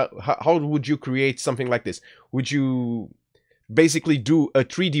there. How would you create something like this? Would you basically do a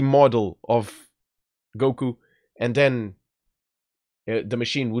 3D model of Goku, and then the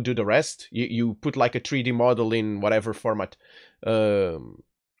machine would do the rest? You put like a 3D model in whatever format that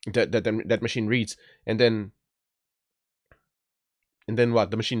machine reads, and then what?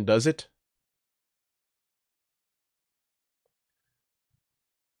 The machine does it?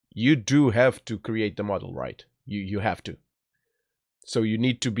 You do have to create the model, right? You have to. So you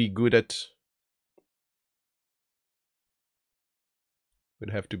need to be good at... Would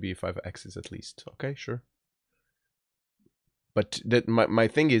have to be 5 axis at least. Okay, sure. But that my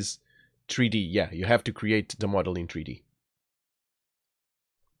thing is 3D. Yeah, you have to create the model in 3D.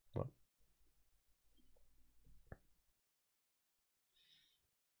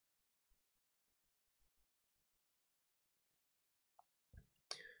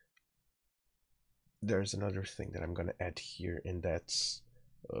 there's another thing that I'm gonna add here, and that's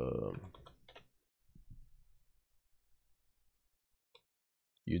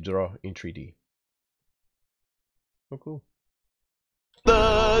you draw in 3D. Oh, cool.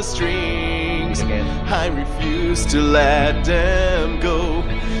 The strings, I refuse to let them go.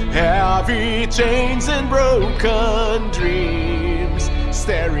 Heavy chains and broken dreams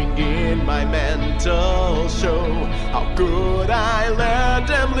staring in my mental show. How could I let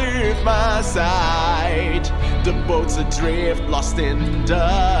them leave my side? The boat's adrift, lost in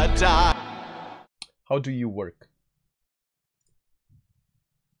the tide. How do you work?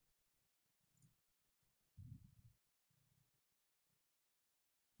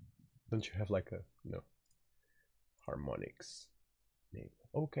 Don't you have like a harmonics?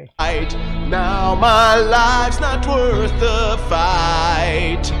 Okay. Now my life's not worth the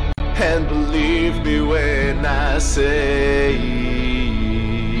fight, and believe me when I say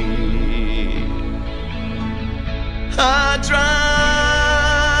I tried.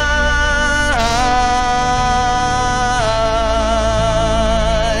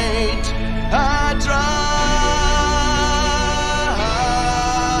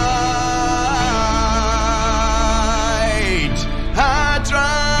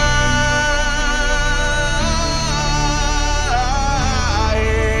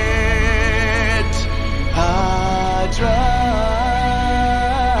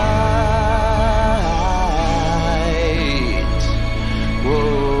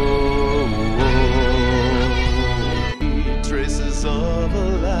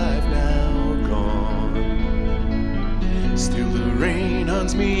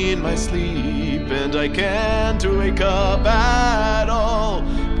 Me in my sleep, and I can't wake up at all.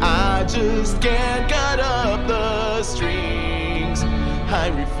 I just can't cut up the strings. I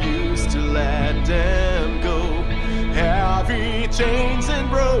refuse to let them go. Heavy chains and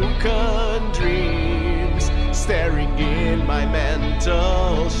broken dreams staring in my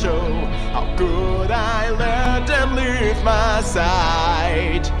mental show. How could I let them leave my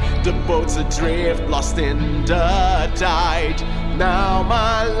side? The boat's adrift, lost in the tide. Now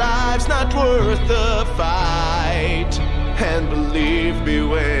my life's not worth the fight, and believe me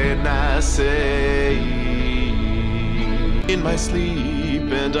when I say in my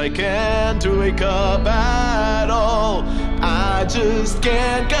sleep, and I can't wake up at all. I just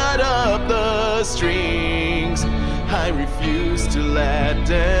can't cut up the strings. I refuse to let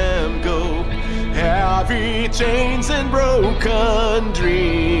them go. Heavy chains and broken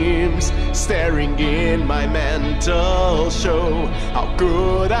dreams staring in my mental show. How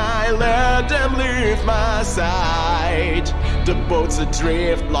could I let them leave my side? The boat's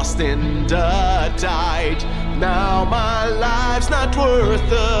adrift, lost in the tide. Now my life's not worth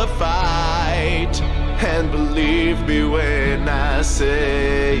the fight, and believe me when I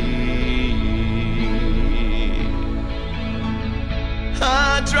say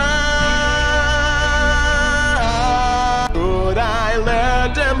I tried. Could I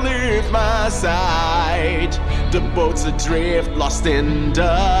let them leave my side? The boat's adrift, lost in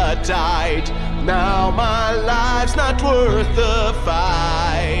the tide. Now my life's not worth the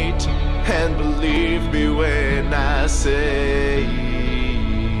fight, and believe me when I say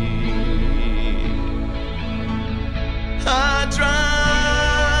I tried.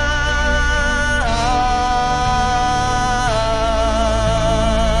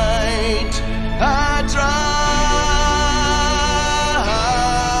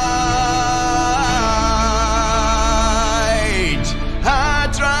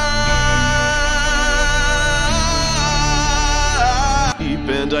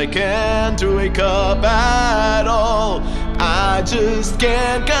 I can't wake up at all. I just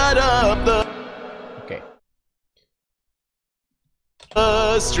can't cut up the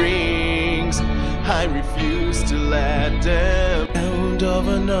strings. I refuse to let them. Sound of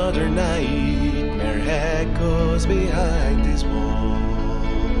another nightmare echoes behind these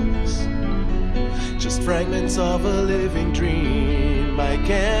walls. Just fragments of a living dream. I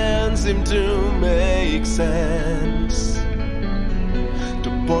can't seem to make sense.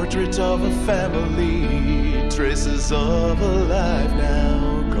 Portrait of a family, traces of a life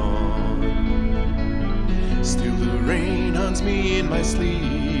now gone. Still the rain haunts me in my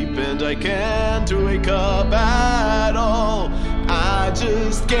sleep, and I can't wake up at all. I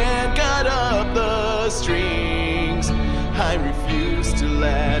just can't cut up the strings. I refuse to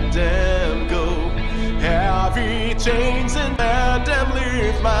let them go. Heavy chains and let them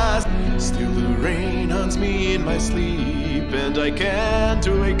leave my. Still the rain haunts me in my sleep, and I can't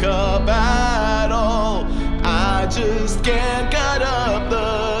wake up at all. I just can't cut up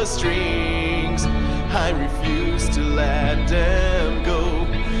the strings. I refuse to let them go.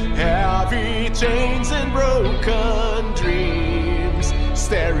 Heavy chains broken dreams,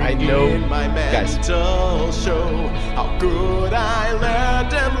 staring in my mental show. How could I let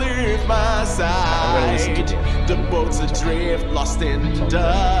them leave my side? The boat's adrift, lost in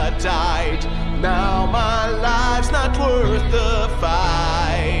the tide. Now my life's not worth the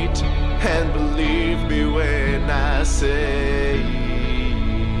fight. And believe me when I say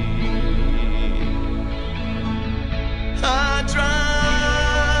I tried.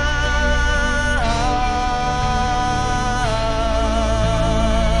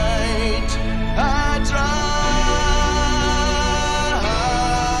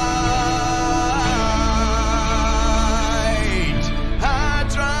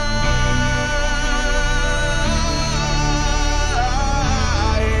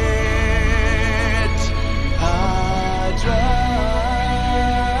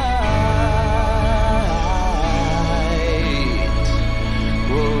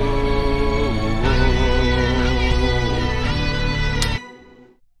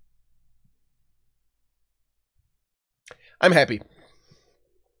 I'm happy.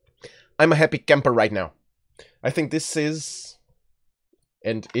 I'm a happy camper right now. I think this is,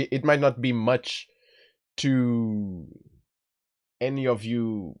 and it might not be much to any of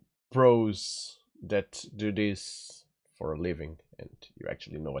you pros that do this for a living and you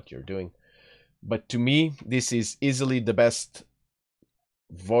actually know what you're doing. But to me, this is easily the best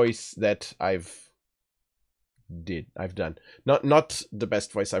voice that I've done. Not the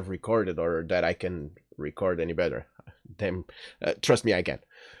best voice I've recorded or that I can record any better. Damn, trust me, I can.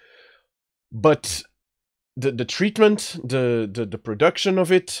 But the treatment, the production of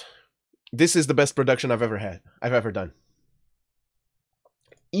it, this is the best production I've ever done.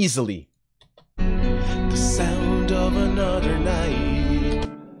 Easily. The sound of another night.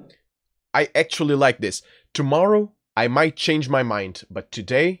 I actually like this. Tomorrow I might change my mind, but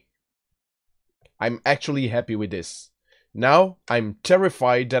today I'm actually happy with this. Now I'm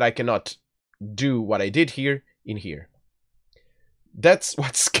terrified that I cannot do what I did here in here. That's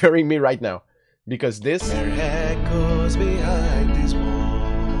what's scaring me right now, because this there echoes behind these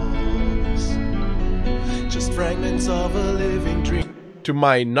walls, just fragments of a living dream. To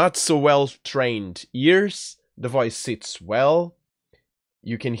my not so well trained ears, the voice sits well.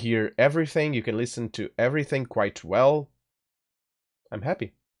 You can hear everything, you can listen to everything quite well. I'm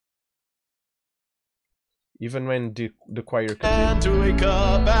happy. Even when the choir comes in. And to wake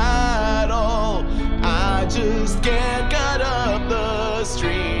up at all, I just can't cut up the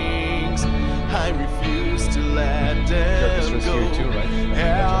strings. I refuse to let them go. Here too, right?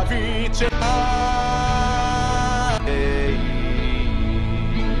 Every time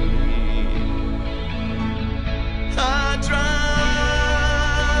I try.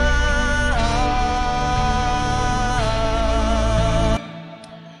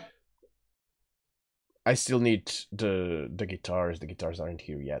 I still need the guitars. The guitars aren't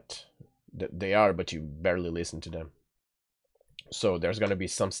here yet. They are, but you barely listen to them. So there's gonna be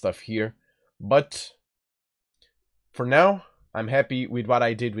some stuff here. But for now, I'm happy with what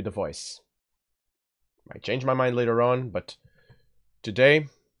I did with the voice. Might change my mind later on, but today,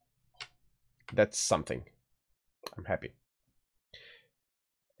 that's something. I'm happy.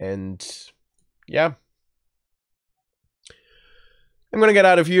 And yeah. I'm gonna get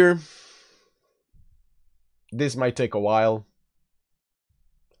out of here. This might take a while.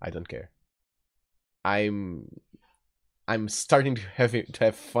 I don't care. I'm starting to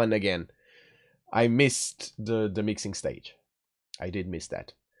have fun again. I missed the mixing stage. I did miss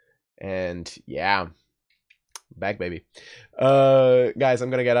that. And yeah, back baby. Guys, I'm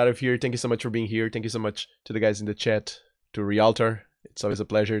gonna get out of here. Thank you so much for being here. Thank you so much to the guys in the chat, to Realtor. It's always a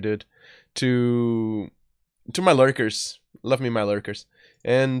pleasure, dude. To my lurkers. Love me, my lurkers.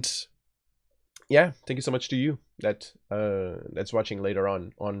 And yeah, thank you so much to you that's watching later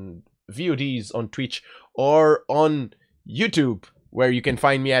on VODs on Twitch or on YouTube, where you can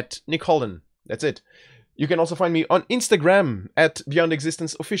find me at Nick Holden. That's it. You can also find me on Instagram at Beyond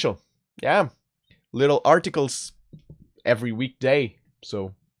Existence Official. Yeah, little articles every weekday.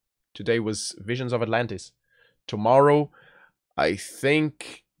 So today was Visions of Atlantis. Tomorrow, I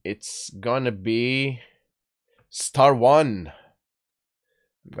think it's gonna be Star One.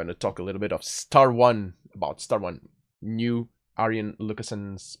 I'm gonna talk a little bit of Star One, about Star One, new Arian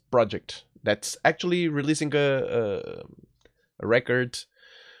Lucason's project that's actually releasing a record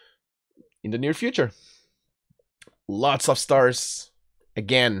in the near future. Lots of stars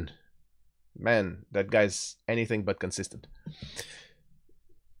again. Man, that guy's anything but consistent.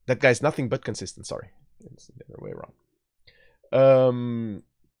 That guy's nothing but consistent, sorry. It's the other way around.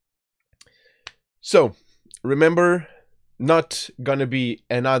 So, remember, not gonna be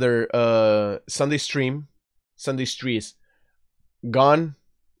another Sunday stream Sunday's tree is gone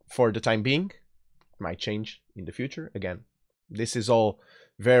for the time being. Might change in the future. Again, this is all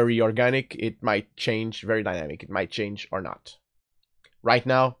very organic. It might change, very dynamic. It might change or not. Right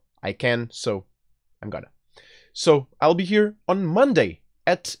now, I can, so I'm gonna. So I'll be here on Monday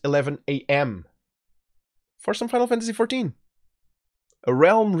at 11 a.m. for some Final Fantasy XIV. A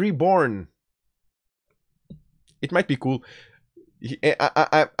Realm Reborn. It might be cool.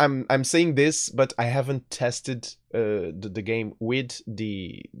 I'm saying this, but I haven't tested the game with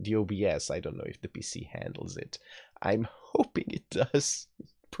the OBS. I don't know if the PC handles it. I'm hoping it does.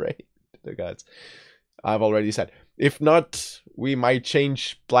 Pray to the gods. I've already said. If not, we might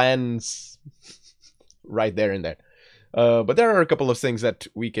change plans right there and there. But there are a couple of things that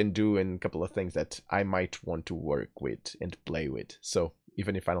we can do and a couple of things that I might want to work with and play with. So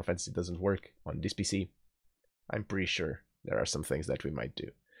even if Final Fantasy doesn't work on this PC, I'm pretty sure there are some things that we might do.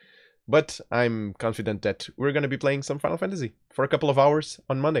 But I'm confident that we're going to be playing some Final Fantasy for a couple of hours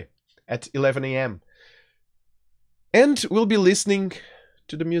on Monday at 11 a.m. And we'll be listening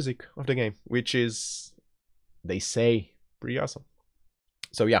to the music of the game, which is, they say, pretty awesome.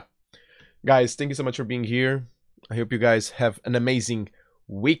 So yeah, guys, thank you so much for being here. I hope you guys have an amazing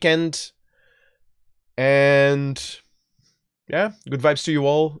weekend. And yeah, good vibes to you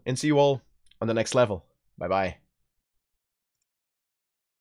all, and see you all on the next level. Bye-bye.